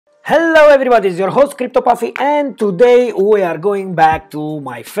Hello everybody, it's your host Crypto Puffy, and today we are going back to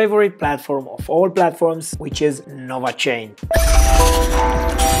my favorite platform of all platforms, which is Novachain.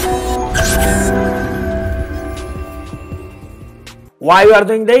 Why we are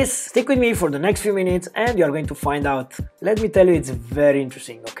doing this? Stick with me for the next few minutes and you are going to find out. Let me tell you, it's very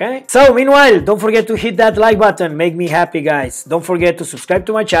interesting, okay? So meanwhile, don't forget to hit that like button, make me happy guys. Don't forget to subscribe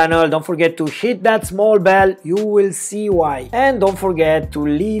to my channel, don't forget to hit that small bell, you will see why. And don't forget to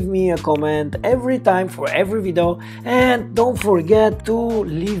leave me a comment every time for every video, and don't forget to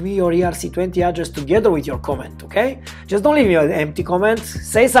leave me your ERC20 address together with your comment, okay? Just don't leave me an empty comment,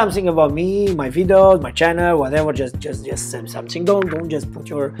 say something about me, my videos, my channel, whatever, just say something. Don't just put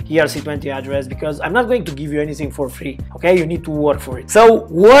your ERC20 address, because I'm not going to give you anything for free, okay? You need to work for it. So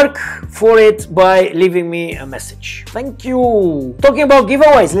work for it by leaving me a message. Thank you. Talking about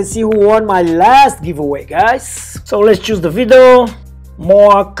giveaways, let's see who won my last giveaway, guys. So let's choose the video.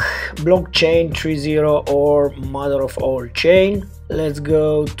 Moak, blockchain 3.0 or mother of all chain. Let's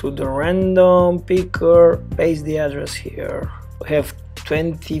go to the random picker, paste the address here. We have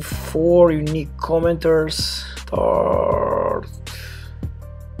 24 unique commenters. Start.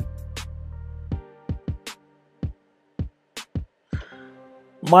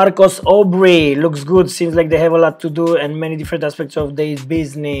 Marcos Aubrey, looks good, seems like they have a lot to do and many different aspects of their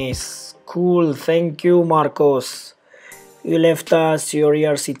business. Cool, thank you Marcos. You left us your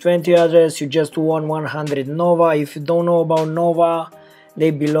ERC20 address, you just won 100 Nova. If you don't know about Nova, they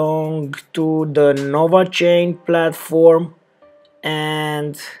belong to the Novachain platform,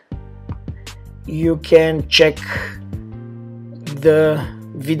 and you can check the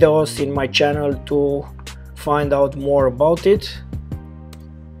videos in my channel to find out more about it.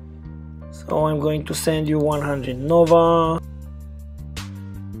 So I'm going to send you 100 Nova.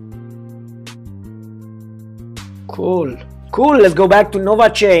 Cool. Let's go back to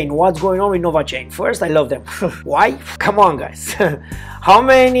Novachain. What's going on with Novachain? First, I love them. Why? Come on guys. How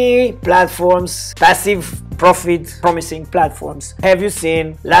many platforms, passive profit promising platforms, have you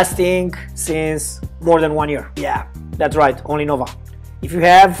seen lasting since more than 1 year? Yeah, that's right, only Nova. If you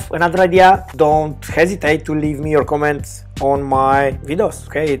have another idea, don't hesitate to leave me your comments on my videos,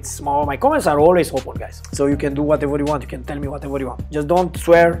 okay? My comments are always open, guys, so you can do whatever you want, you can tell me whatever you want. Just don't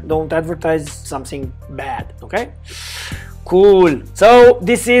swear, don't advertise something bad, okay? Cool. So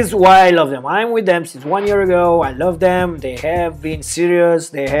this is why I love them. I'm with them since 1 year ago. I love them. They have been serious,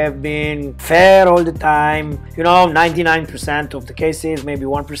 they have been fair all the time, you know, 99% of the cases, maybe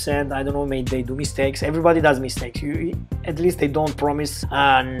 1%, I don't know, maybe they do mistakes. Everybody does mistakes. At least they don't promise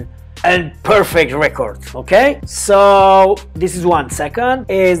an perfect record, okay? So this is one. Second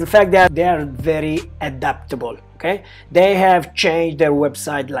is the fact that they are very adaptable, okay? They have changed their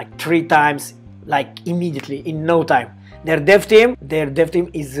website like 3 times, like immediately, in no time. Their dev team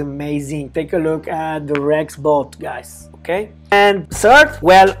is amazing. Take a look at the Rex bot, guys, okay? And third,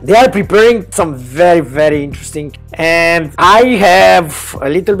 well, they are preparing some very interesting, and I have a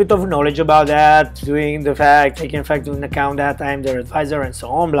little bit of knowledge about that, taking the fact into account that I'm their advisor and so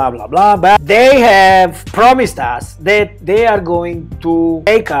on, blah blah blah. But they have promised us that they are going to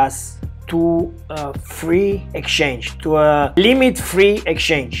take us to a free exchange, to a limit-free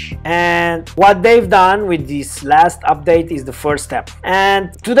exchange. And what they've done with this last update is the first step.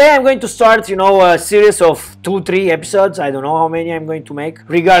 And today I'm going to start, you know, a series of 2-3 episodes, I don't know how many I'm going to make,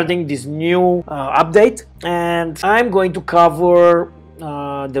 regarding this new update. And I'm going to cover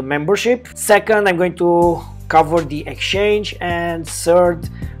the membership. Second, I'm going to cover the exchange, and third,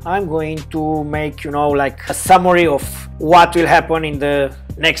 I'm going to make, you know, like a summary of what will happen in the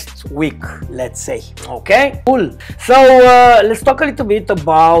next week, let's say. Okay, cool. So let's talk a little bit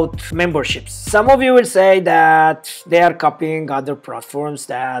about memberships. Some of you will say that they are copying other platforms,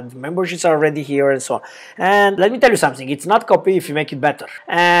 that memberships are already here and so on. And let me tell you something, it's not copy if you make it better.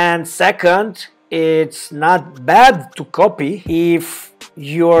 And second, it's not bad to copy if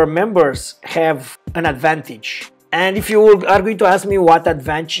your members have an advantage. And if you are going to ask me what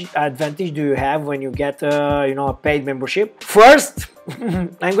advantage do you have when you get you know, a paid membership, first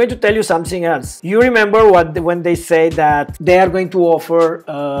I'm going to tell you something else. You remember when they say that they are going to offer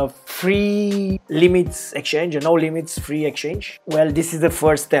a free limits exchange, a no limits free exchange? Well, this is the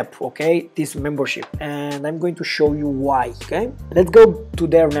first step, okay? This membership, and I'm going to show you why, okay? Let's go to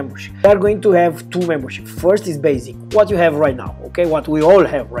their membership. They are going to have 2 memberships. First is basic, what you have right now, okay? What we all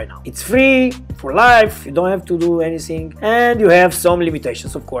have right now. It's free for life, you don't have to do do anything, and you have some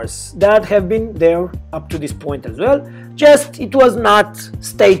limitations, of course, that have been there up to this point as well, just it was not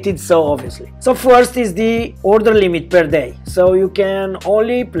stated so obviously. So first is the order limit per day. So you can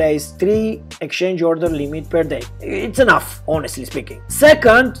only place 3 exchange order limit per day. It's enough, honestly speaking.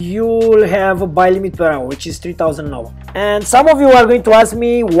 Second, you'll have a buy limit per hour, which is 3000 Nova. And some of you are going to ask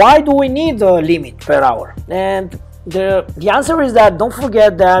me, why do we need a limit per hour? And the answer is that don't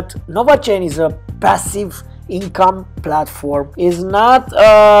forget that Novachain is a passive income platform, is not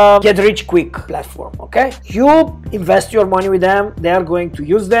a get rich quick platform. Okay, you invest your money with them, they are going to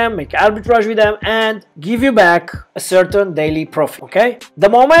use them, make arbitrage with them, and give you back a certain daily profit. Okay, the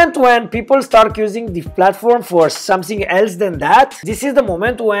moment when people start using the platform for something else than that, this is the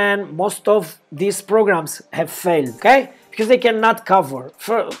moment when most of these programs have failed. Okay, because they cannot cover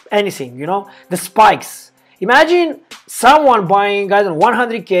for anything, you know, the spikes. Imagine someone buying, I don't know,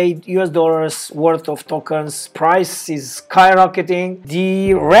 100k US dollars worth of tokens, price is skyrocketing,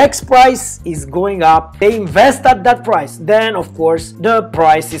 the REX price is going up, they invest at that price, then of course the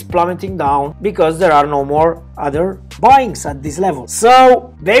price is plummeting down because there are no more other buyings at this level.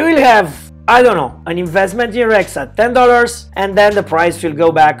 So they will have, I don't know, an investment in REX at $10, and then the price will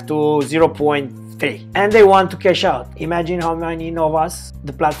go back to 0.3, and they want to cash out. Imagine how many Novas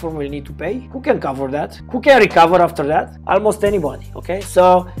the platform will need to pay. Who can cover that? Who can recover after that? Almost anybody. Okay,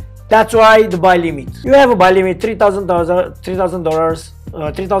 so that's why the buy limit. You have a buy limit, $3,000,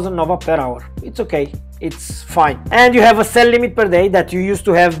 3,000 Nova per hour. It's okay, it's fine. And you have a sell limit per day that you used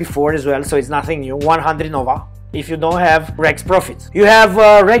to have before as well, so it's nothing new, 100 Nova. If you don't have REX profits, you have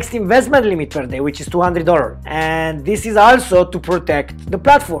a REX investment limit per day, which is $200, and this is also to protect the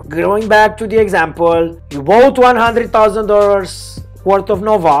platform. Going back to the example, you bought $100,000 worth of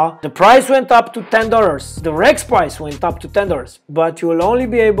Nova, the price went up to $10, the REX price went up to $10, but you will only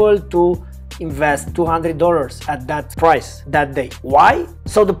be able to invest $200 at that price that day. Why?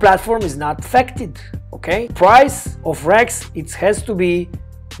 So the platform is not affected. Okay, price of REX, it has to be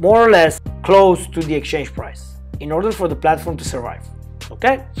more or less close to the exchange price in order for the platform to survive.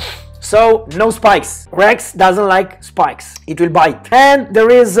 Okay, so no spikes. REX doesn't like spikes, it will bite. And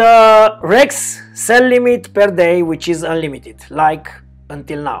there is a REX sell limit per day, which is unlimited, like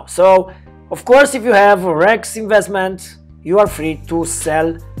until now. So of course, if you have a REX investment, you are free to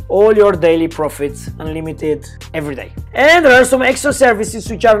sell all your daily profits unlimited every day. And there are some extra services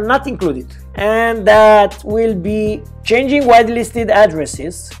which are not included, and that will be changing whitelisted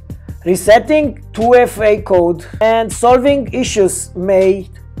addresses, resetting 2FA code, and solving issues made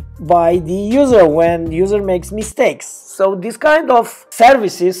by the user when the user makes mistakes. So these kind of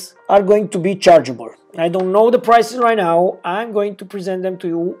services are going to be chargeable. I don't know the prices right now. I'm going to present them to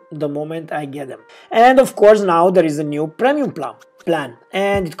you the moment I get them. And of course, now there is a new premium plan,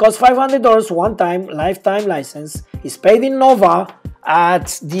 and it costs $500 one-time lifetime license. It's paid in Nova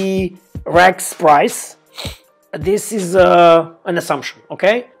at the REX price. This is an assumption,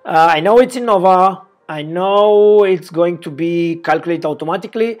 okay? I know it's in Nova, I know it's going to be calculated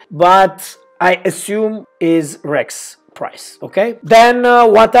automatically, but I assume is REX price, okay? Then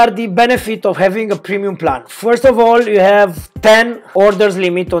what are the benefits of having a premium plan? First of all, you have 10 orders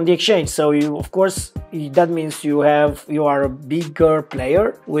limit on the exchange, so you, of course, that means you are a bigger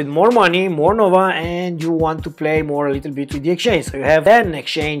player with more money, more Nova, and you want to play more a little bit with the exchange, so you have 10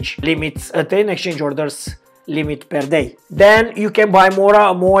 exchange limits, 10 exchange orders limit per day. Then you can buy more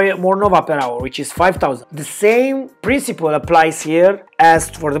Nova per hour, which is 5,000. The same principle applies here as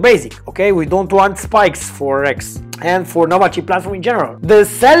for the basic. Okay, we don't want spikes for REX and for Novachain platform in general. The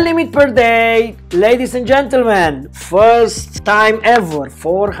sell limit per day, ladies and gentlemen, first time ever,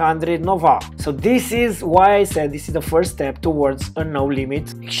 400 Nova. So this is why I said this is the first step towards a no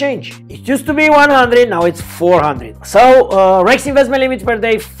limit exchange. It used to be 100, now it's 400. So REX investment limit per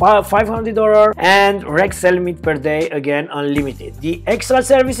day, $500, and REX sell limit per day, again unlimited. The extra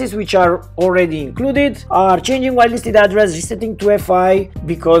services which are already included are changing whitelisted address, resetting 2FI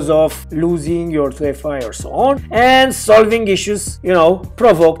because of losing your 2FI or so on, and solving issues, you know,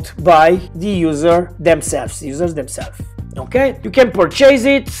 provoked by the users themselves. Okay, you can purchase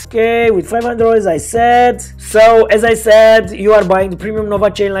it, okay, with $500, as I said. So as I said, you are buying the premium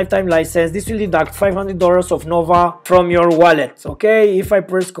Novachain lifetime license. This will deduct $500 of Nova from your wallet. Okay, if I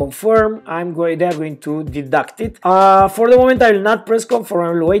press confirm, they are going to deduct it. For the moment, I will not press confirm.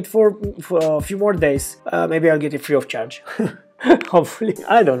 I will wait for a few more days. Maybe I'll get it free of charge. Hopefully,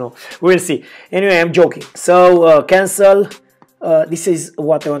 I don't know, we'll see. Anyway, I'm joking. So cancel. This is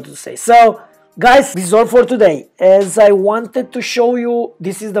what I wanted to say. So guys, this is all for today. As I wanted to show you,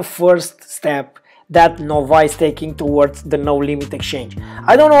 this is the first step. that Nova is taking towards the no limit exchange.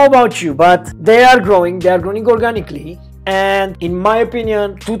 I don't know about you, but they are growing organically, and in my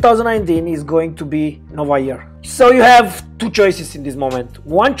opinion 2019 is going to be Nova year. So you have two choices in this moment.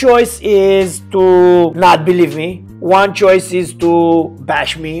 One choice is to not believe me, one choice is to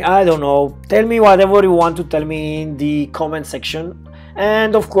bash me. I don't know, tell me whatever you want to tell me in the comment section,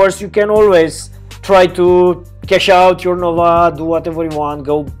 and of course you can always try to cash out your Nova, do whatever you want,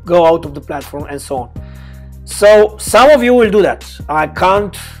 go out of the platform and so on. So some of you will do that. I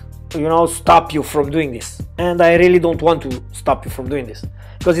can't, stop you from doing this, and I really don't want to stop you from doing this,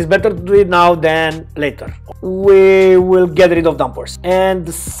 because it's better to do it now than later. We will get rid of dumpers. And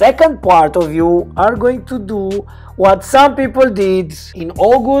the second part of you are going to do what some people did in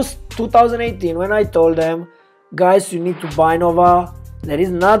August 2018 when I told them, guys, you need to buy Nova. There is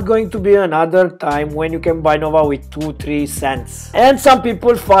not going to be another time when you can buy Nova with 2-3 cents. And some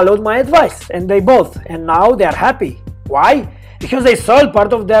people followed my advice and they bought, and now they are happy. Why? Because they sold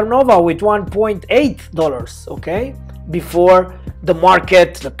part of their Nova with $1.8, okay? Before the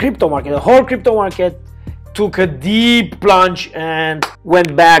market, the crypto market, the whole crypto market took a deep plunge and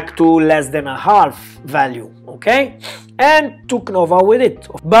went back to less than a half value, okay? And took Nova with it.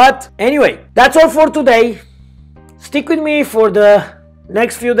 But anyway, that's all for today. Stick with me for the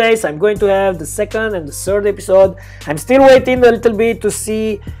next few days. I'm going to have the second and the third episode. I'm still waiting a little bit to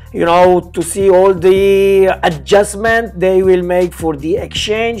see, to see all the adjustment they will make for the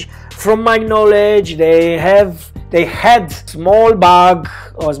exchange. From my knowledge, they had small bug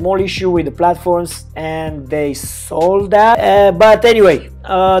or small issue with the platforms and they solved that. But anyway,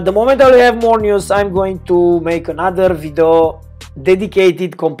 the moment I will have more news, I'm going to make another video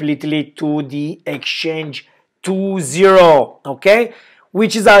dedicated completely to the exchange 2.0, okay?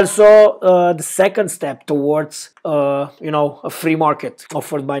 Which is also the second step towards, a free market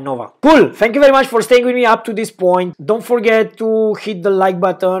offered by Nova. Cool. Thank you very much for staying with me up to this point. Don't forget to hit the like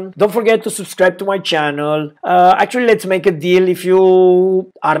button. Don't forget to subscribe to my channel. Actually, let's make a deal. If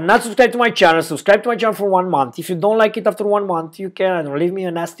you are not subscribed to my channel, subscribe to my channel for 1 month. If you don't like it after 1 month, you can leave me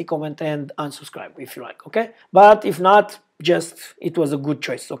a nasty comment and unsubscribe if you like, okay? But if not, it was a good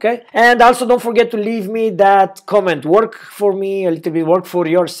choice, okay? And also don't forget to leave me that comment. Work for me a little bit, work for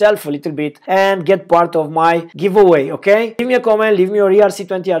yourself a little bit, and get part of my giveaway, okay? Leave me a comment, leave me your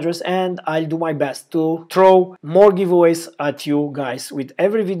ERC20 address, and I'll do my best to throw more giveaways at you guys. With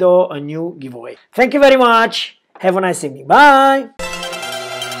every video, a new giveaway. Thank you very much. Have a nice evening. Bye!